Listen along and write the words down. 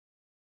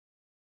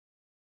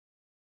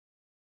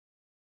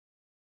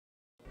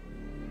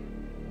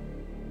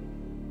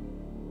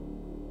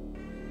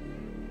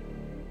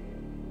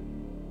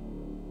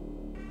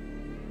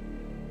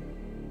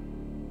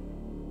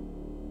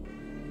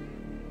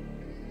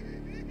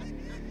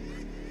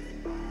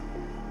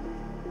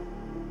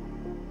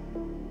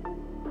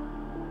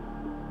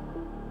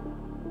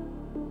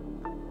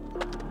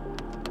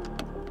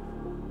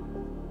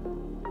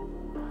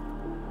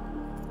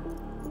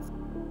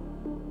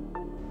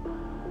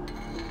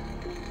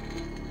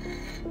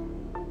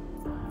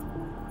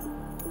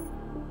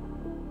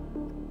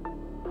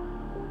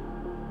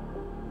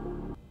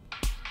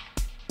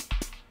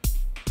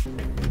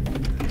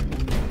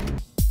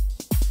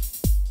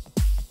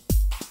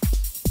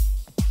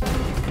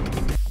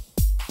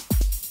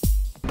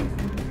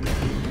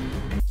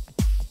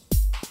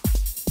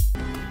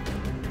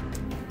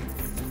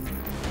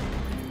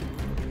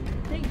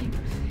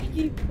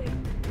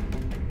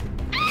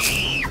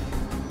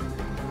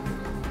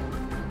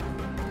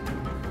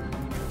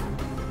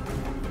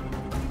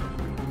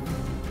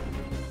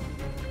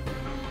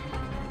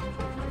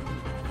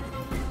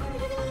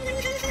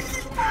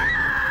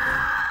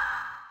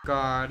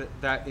God,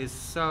 that is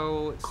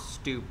so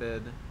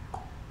stupid.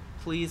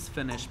 Please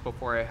finish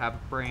before I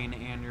have brain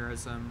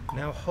aneurysm.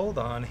 Now hold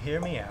on,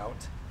 hear me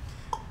out.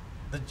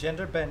 The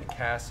gender-bent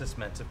cast is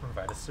meant to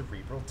provide a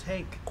cerebral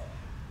take.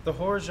 The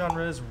horror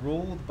genre is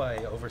ruled by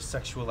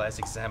over-sexualized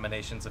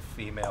examinations of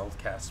female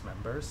cast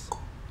members.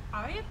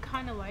 I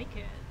kind of like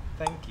it.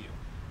 Thank you.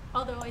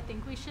 Although I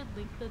think we should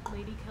link the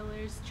lady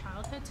killer's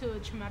childhood to a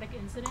traumatic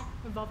incident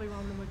involving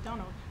Ronald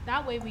McDonald.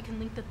 That way we can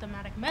link the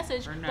thematic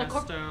message.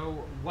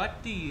 Ernesto,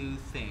 what do you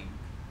think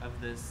of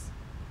this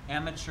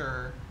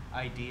amateur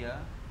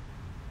idea?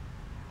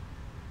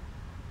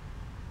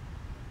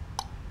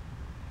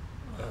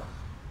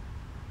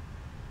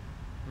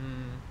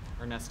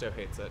 Ernesto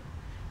hates it.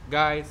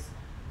 Guys,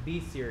 be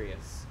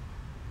serious.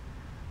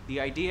 The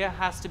idea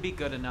has to be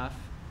good enough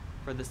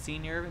for the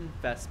senior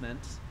investment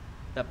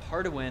that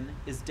Pardawin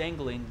is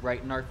dangling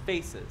right in our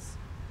faces.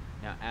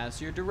 Now,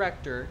 as your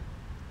director,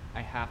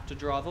 I have to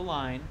draw the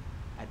line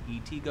at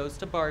E.T. Goes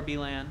to Barbie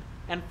Land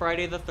and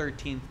Friday the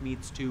 13th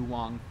meets Tu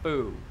Wong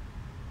Fu.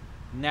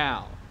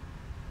 Now,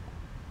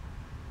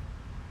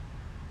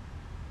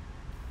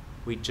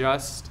 we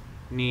just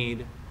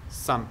need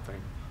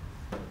something.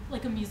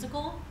 Like a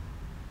musical?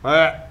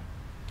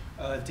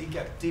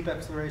 Deep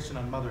exploration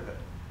on motherhood.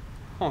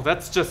 Oh,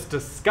 that's just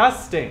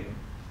disgusting.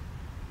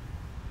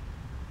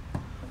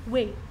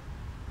 Wait,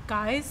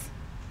 guys,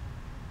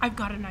 I've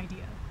got an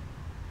idea.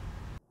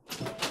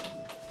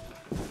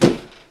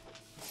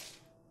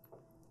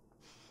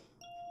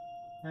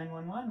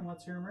 "911,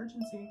 what's your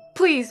emergency?"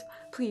 Please,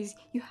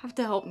 you have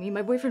to help me.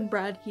 My boyfriend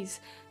Brad, he's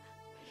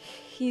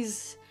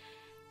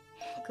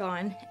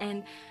gone,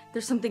 and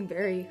there's something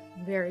very,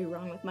 very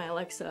wrong with my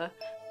Alexa.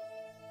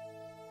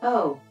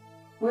 Oh,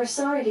 we're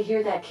sorry to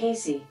hear that,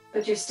 Casey,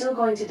 but you're still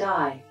going to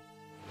die.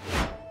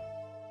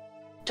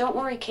 Don't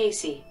worry,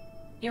 Casey.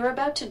 You're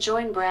about to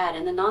join Brad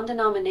in the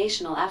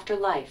non-denominational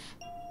afterlife.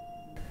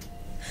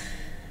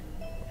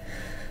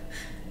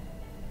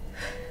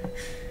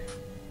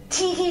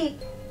 Tee-hee!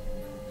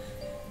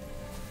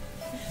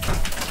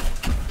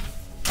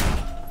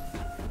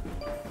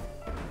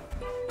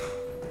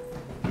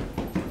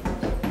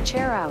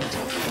 Chair out.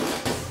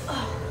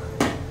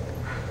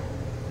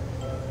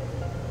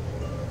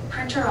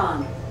 Printer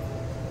on.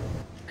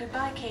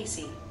 Goodbye,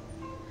 Casey.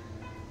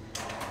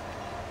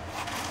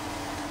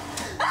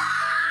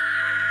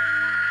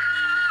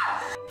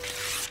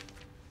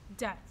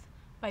 Death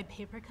by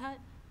paper cut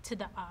to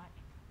the eye.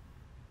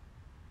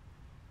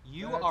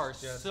 You That's are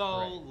just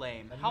so great.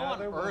 lame. How on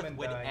Another earth woman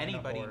would dying in a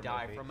anybody horror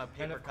die movie. from a And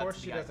paper of cut course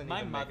to she the eye? doesn't My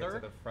even make it to mother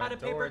the had front a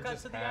door, paper cut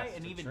just to the eye, past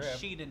and the even trip.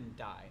 she didn't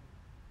die.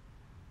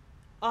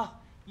 Oh,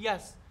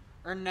 yes,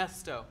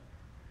 Ernesto.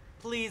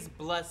 Please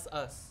bless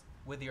us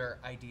with your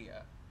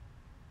idea.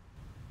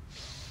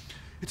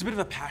 It's a bit of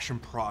a passion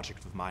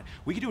project of mine.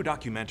 We could do a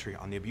documentary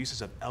on the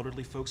abuses of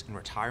elderly folks in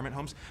retirement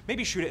homes,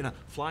 maybe shoot it in a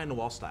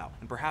fly-on-the-wall style,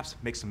 and perhaps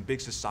make some big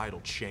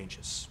societal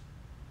changes.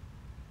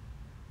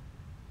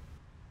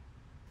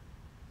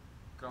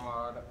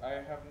 God, I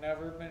have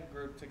never been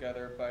grouped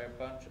together by a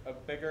bunch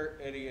of bigger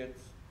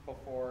idiots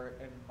before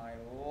in my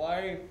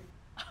life.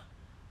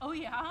 Oh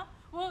yeah?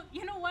 Well,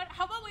 you know what?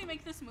 How about we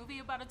make this movie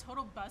about a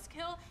total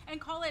buzzkill and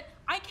call it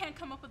I Can't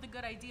Come Up With a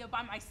Good Idea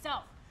by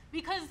Myself?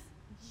 Because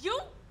you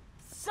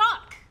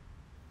suck!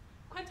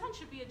 Quentin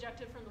should be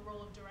ejected from the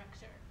role of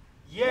director.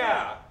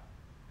 Yeah!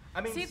 I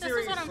mean, See, this is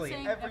seriously, what I'm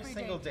saying every every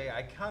single day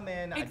I come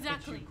in,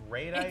 Exactly. I pitch you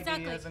great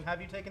ideas, and have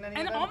you taken any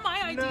And of them? all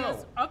my ideas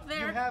No, up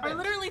there you haven't. are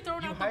literally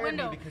thrown You out the hired me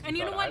window. because And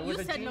you know thought what? I was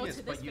You a said no genius,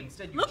 to but this you face.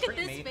 instead you Look at treat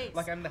this me face.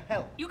 like I'm the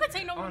help. You could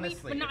say no to me,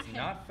 Honestly, but not it's him.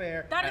 not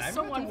fair. That and is I'm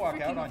so going to walk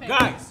out on unfreaking you. fair.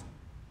 Guys!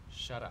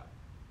 Shut up.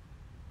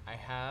 I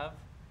have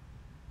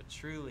a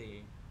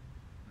truly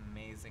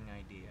amazing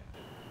idea.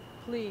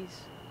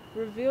 Please,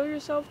 reveal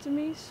yourself to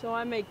me so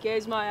I may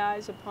gaze my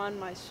eyes upon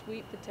my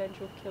sweet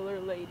potential killer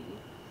lady.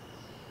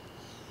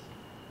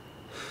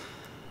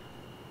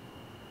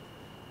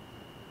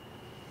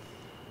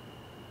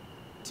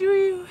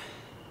 Do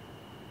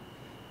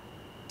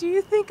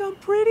you think I'm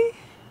pretty?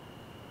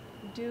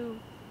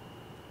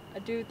 I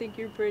do think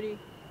you're pretty.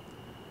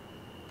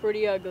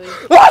 Pretty ugly.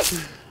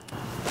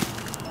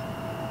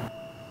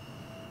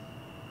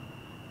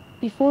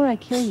 Before I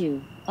kill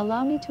you,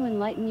 allow me to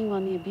enlighten you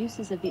on the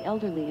abuses of the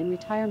elderly in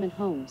retirement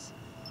homes.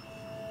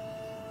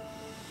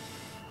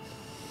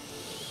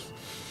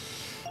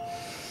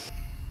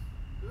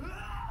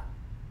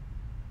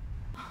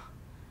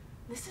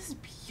 This is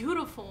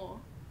beautiful.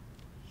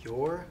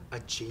 You're a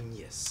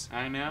genius.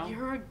 I know.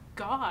 You're a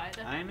god.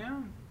 I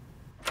know.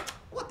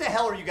 What the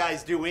hell are you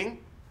guys doing?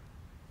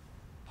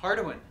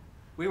 Hardawin,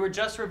 we were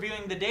just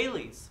reviewing the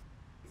dailies.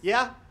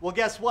 Yeah? Well,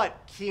 guess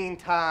what,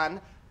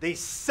 Quintan? They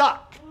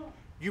suck.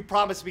 You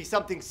promised me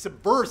something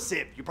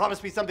subversive. You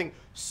promised me something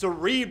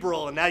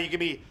cerebral, and now you give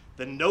me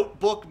The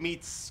Notebook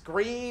meets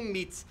Scream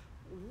meets...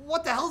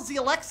 What the hell's the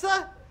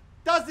Alexa?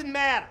 Doesn't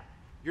matter.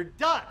 You're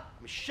done.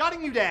 I'm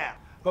shutting you down.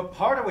 but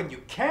part of when you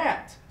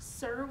can't.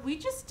 Sir, we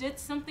just did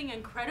something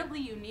incredibly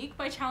unique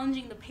by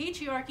challenging the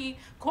patriarchy,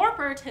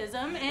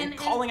 corporatism, And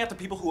calling out the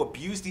people who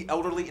abuse the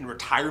elderly in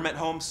retirement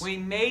homes. We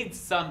made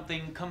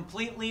something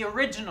completely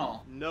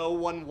original. No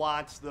one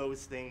wants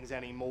those things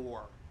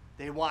anymore.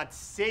 They want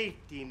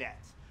safety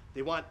nets.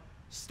 They want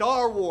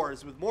Star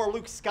Wars with more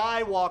Luke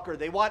Skywalker.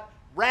 They want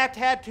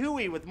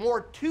Ratatouille with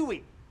more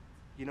Tooie.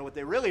 You know what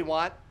they really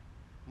want?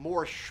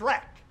 More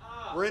Shrek.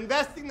 We're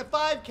investing the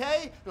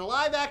 $5K in a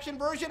live-action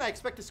version. I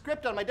expect a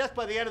script on my desk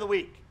by the end of the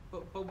week.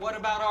 But what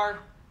about our...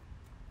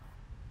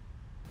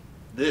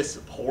 This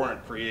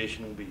abhorrent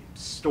creation will be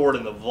stored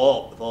in the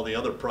vault with all the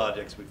other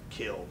projects we've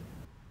killed.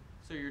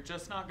 So you're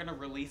just not gonna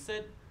release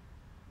it?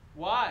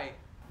 Why?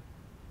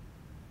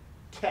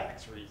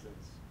 Tax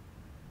reasons.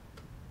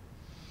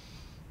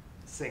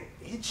 This thing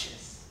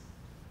itches.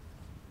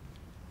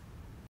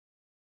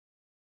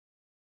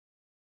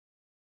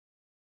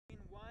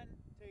 One,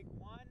 take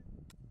one.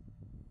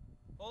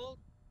 Hold.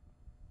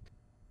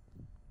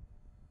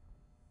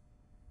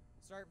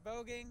 Start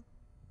voguing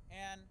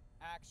and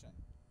action.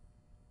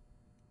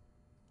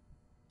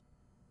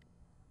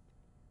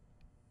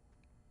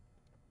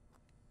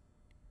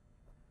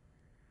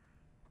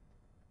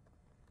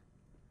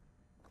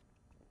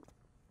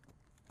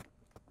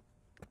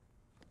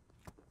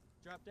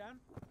 Drop down.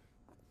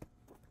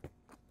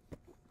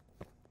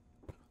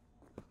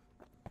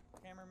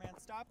 Cameraman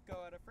stop, go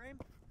out of frame.